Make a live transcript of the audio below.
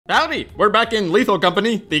Howdy! We're back in Lethal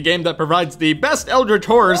Company, the game that provides the best Eldritch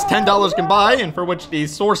horrors $10 can buy, and for which the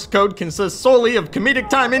source code consists solely of comedic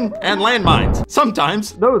timing and landmines.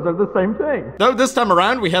 Sometimes, those are the same thing. Though this time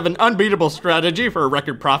around, we have an unbeatable strategy for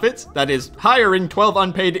record profits, that is, hiring 12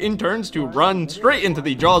 unpaid interns to run straight into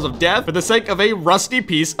the jaws of death for the sake of a rusty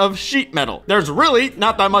piece of sheet metal. There's really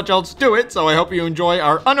not that much else to it, so I hope you enjoy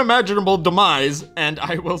our unimaginable demise, and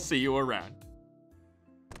I will see you around.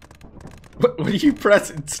 What are you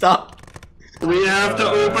pressing? Stop. We have to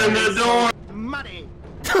open the door. Money.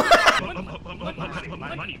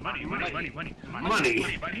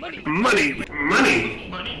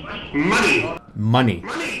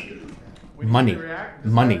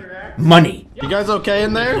 Money. You guys okay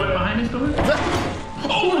in there?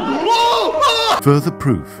 Further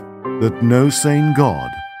proof that no sane god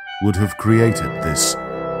would have created this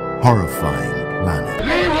horrifying planet.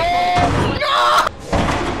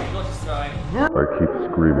 I keep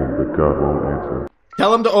screaming, but God won't answer.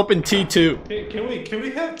 Tell him to open T2. Can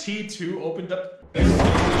we have T2 opened up?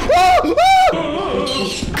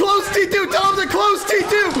 Close T2! Tell him to close T2!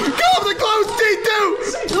 Tell him to close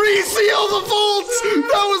T2! Reseal the vaults!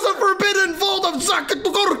 That was a forbidden vault of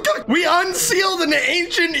Zakatukor! We unsealed an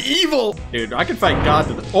ancient evil! Dude, I can fight God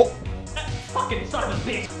to the— oh! Fucking son of a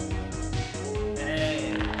bitch.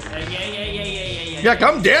 Yeah,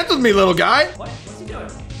 come dance with me, little guy! What's he doing?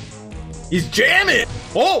 He's jamming!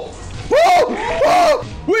 Oh! Whoa! Whoa!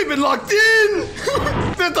 We've been locked in!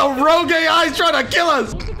 That's a rogue AI's trying to kill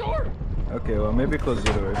us! Close the door! Okay, well, maybe close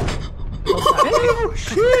the door.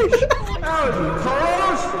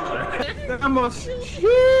 Almost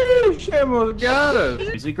got us.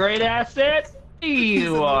 He's a great asset.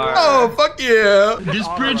 You are. Oh, fuck yeah! This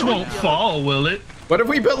bridge won't fall, will it? What if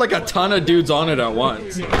we put like a ton of dudes on it at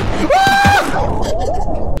once?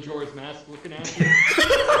 Majora's Mask looking at you.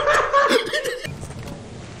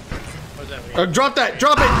 Drop that!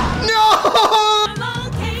 Drop it! No!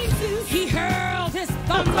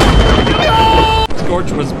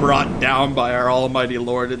 Scorch was brought down by our almighty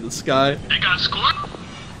lord in the sky. They got scored?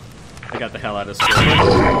 I got the hell out of Scorch.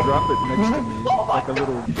 Drop it next to me, like a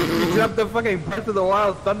little. You dropped the fucking Breath of the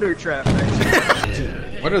Wild thunder trap next to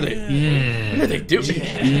me. What are they? Yeah. What are they doing?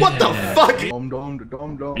 Yeah. What the fuck?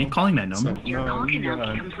 Are you calling that number? Your call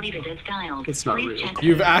cannot be completed as dialed. It's not real.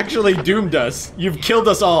 You've actually doomed us. You've killed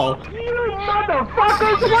us all. You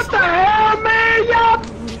motherfuckers! What the hell, man? Y'all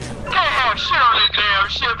can't have shit on this damn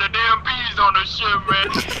ship. The damn bees on the ship,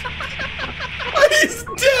 man. He's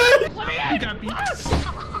dead! You got beat.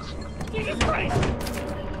 Jesus Christ.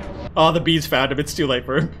 Oh, the bees found him. It's too late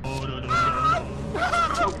for him. Oh, no.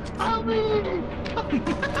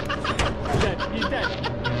 He's dead.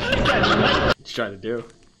 What's he trying to do?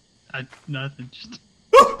 Nothing, just...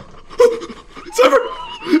 Sever!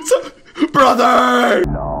 Brother!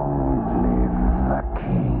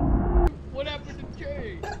 What happened to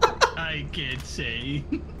Jay? I can't say.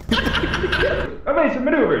 I made some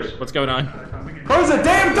maneuvers. What's going on? Close the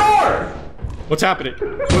damn door! What's happening?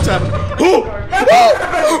 What's happening? Oh!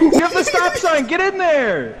 You have the stop sign. Get in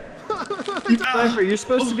there. Cypher, you're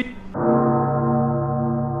supposed to be.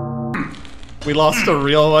 We lost a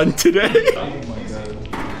real one today. Oh my god.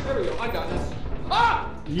 There we go, I got this. Ah!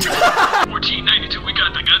 1492, we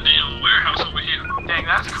got the goddamn warehouse over here. Dang,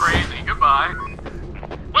 that's crazy. Goodbye.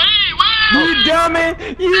 Wait! You dummy!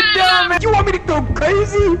 You dummy! You want me to go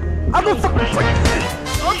crazy? I'm gonna fucking.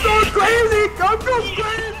 I'm going crazy! I'm going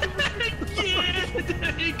crazy! Yeah,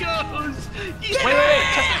 there he goes! Yeah. Wait.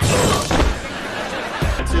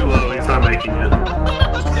 Too low. He's not making it.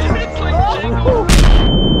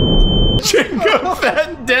 Jingo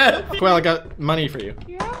fat dead. Well, I got money for you.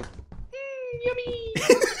 Yeah. Yummy.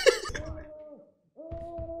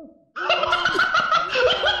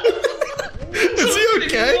 Is he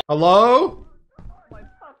okay? Hello?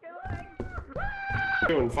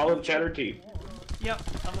 Follow the chatter teeth. Yep.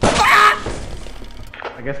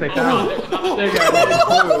 I guess they found it. They got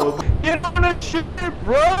it. Get on the ship,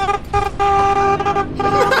 bro!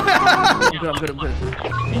 I'm good.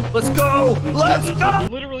 Let's go! Let's go!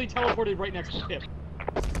 Literally teleported right next to him.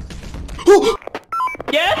 I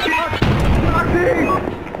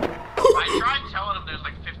tried telling him there's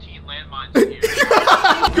like 15 landmines in here.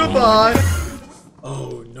 Goodbye.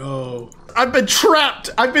 Oh no. I've been trapped.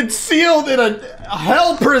 I've been sealed in a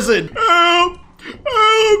hell prison. Help!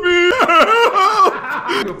 Help me! Help!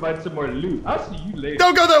 Go find some more loot. I'll see you later.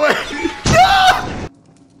 Don't go that way!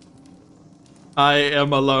 I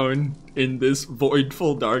am alone in this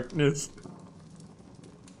voidful darkness.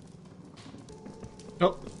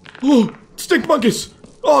 Oh, oh, stink monkeys!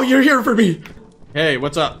 Oh, you're here for me. Hey,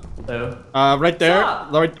 what's up? though. Right there.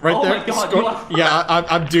 Stop. Right Oh there. my God, you are- Yeah,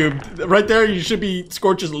 I'm doomed. Right there, you should be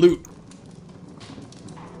Scorch's loot.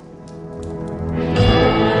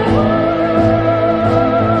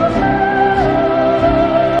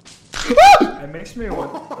 It makes me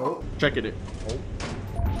want. Oh. Check it.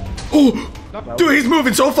 Oh, dude, he's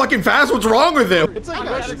moving so fucking fast. What's wrong with him? It's like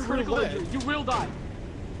that is critical injury. You will die.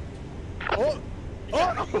 Oh. Oh.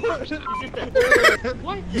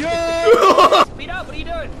 What? Yo! Speed up, what are you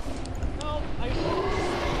doing? No,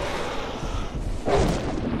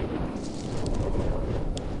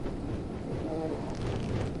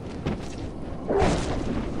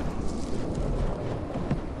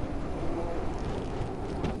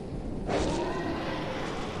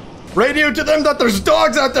 Radio to them that there's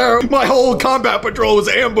dogs out there. My whole combat patrol was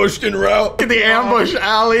ambushed en route. In the ambush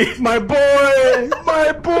alley. My boy!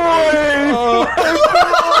 My boy!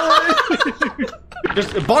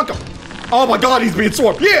 Just bonk him. Oh my god, he's being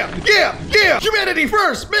swarmed. Yeah, yeah, yeah. Humanity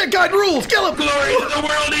first. Mankind rules. Kill him. Glory to the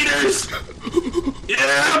world eaters!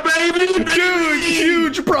 Yeah, baby! Dude,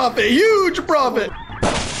 huge profit. Huge profit.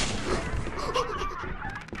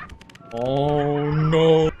 Oh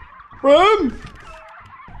no. Run.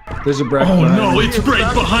 There's a breath. Oh no, it's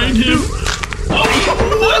right behind him!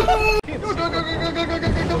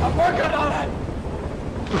 I'm working on it.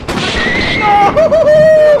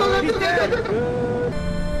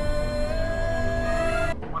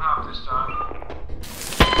 What happened this time?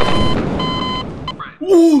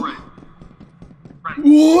 Whoa.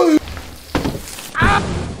 What?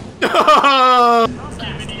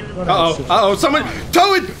 Uh-oh, uh-oh, someone,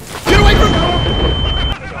 tow it! Get away from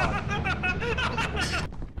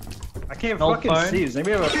I can't fucking see. Does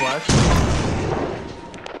anybody have a flash?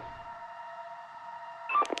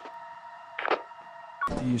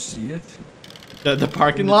 Do you see it? the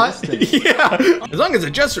parking lot? Yeah. As long as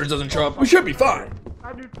the Jester doesn't show up, we should be fine.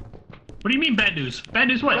 Bad news. What do you mean bad news? Bad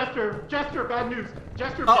news what? Jester, bad news.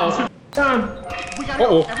 Jester, Uh-oh. we gotta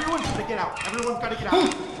go. Everyone's gotta get out. Everyone's gotta get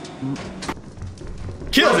out.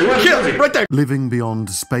 Kill, right there. Living beyond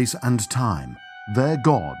space and time, their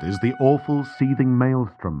god is the awful seething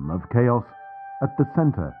maelstrom of chaos at the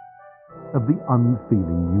center of the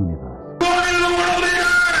unfeeling universe.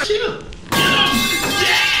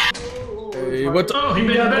 Hey, what's up? Oh, he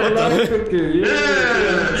made it back.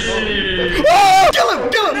 Oh, kill him,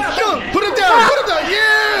 kill him, kill him. Put him down,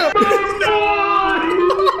 yeah.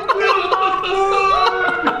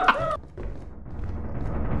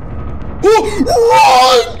 Oh,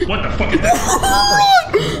 run! What the fuck is that?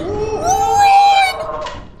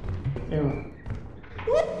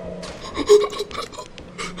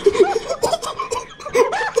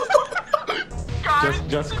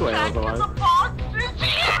 Just Clay, otherwise.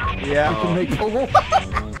 Yeah. I did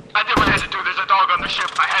what I had to do. There's a dog on the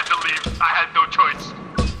ship. I had to leave. I had no choice.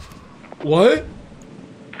 What?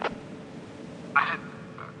 I had.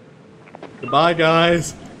 Goodbye,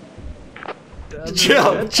 guys.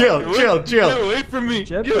 Chill. Get away from me!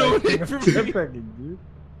 Get away from me! Dude.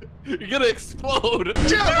 You're gonna explode!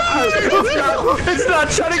 It's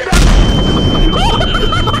not shutting down!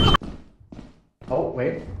 Oh,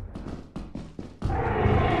 wait.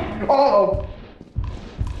 Oh!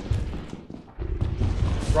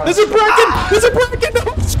 There's a bracken! There's a bracken!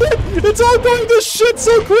 No shit! It's all going to shit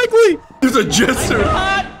so quickly! There's a Jester!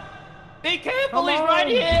 Be careful, he's right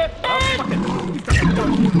here!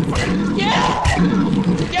 Yeah!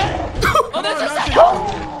 Oh, there's a second!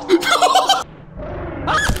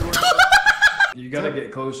 You gotta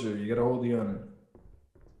get closer. You gotta hold the on it.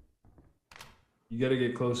 You gotta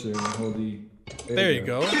get closer and hold the... There you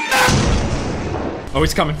go. Oh,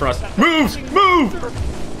 he's coming for us. Move! Move!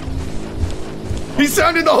 He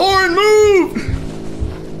sounded the horn! Move!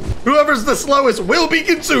 Whoever's the slowest will be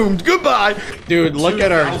consumed. Goodbye. Dude, look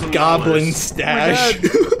at our goblin stash.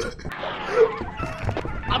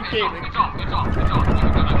 I'm kidding. It's off.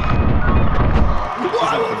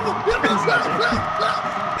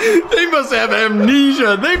 They must have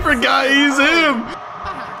amnesia. They forgot he's him.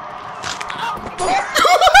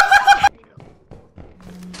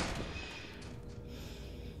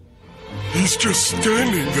 He's just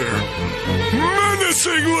standing there,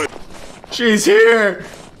 menacingly. She's here.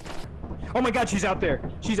 Oh my god, she's out there.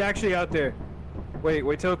 She's actually out there.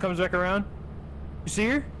 Wait till it comes back around. You see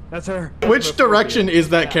her? That's her. Which direction is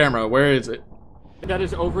that camera? Where is it? That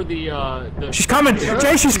is over the She's coming!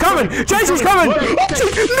 Jay, she's coming! Jay, she's coming!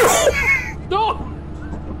 No!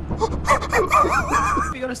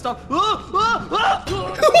 We gotta stop.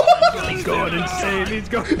 He's going insane. He's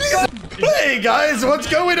going. Hey guys, what's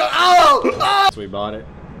going on? Oh! We bought it.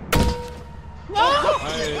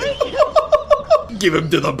 Give him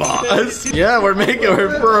to the boss. Yeah, we're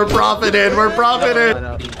profiting. We're profiting.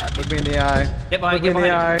 Look me in the eye. Get behind, Look me in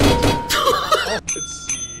the eye. Let's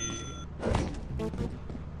see.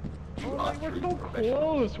 We're so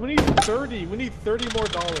close. We need 30. We need 30 more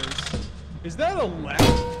dollars. Is that a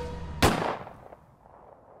left?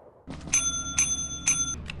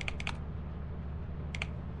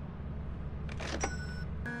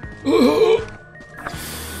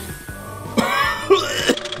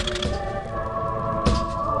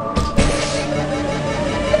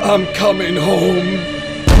 I'm coming home.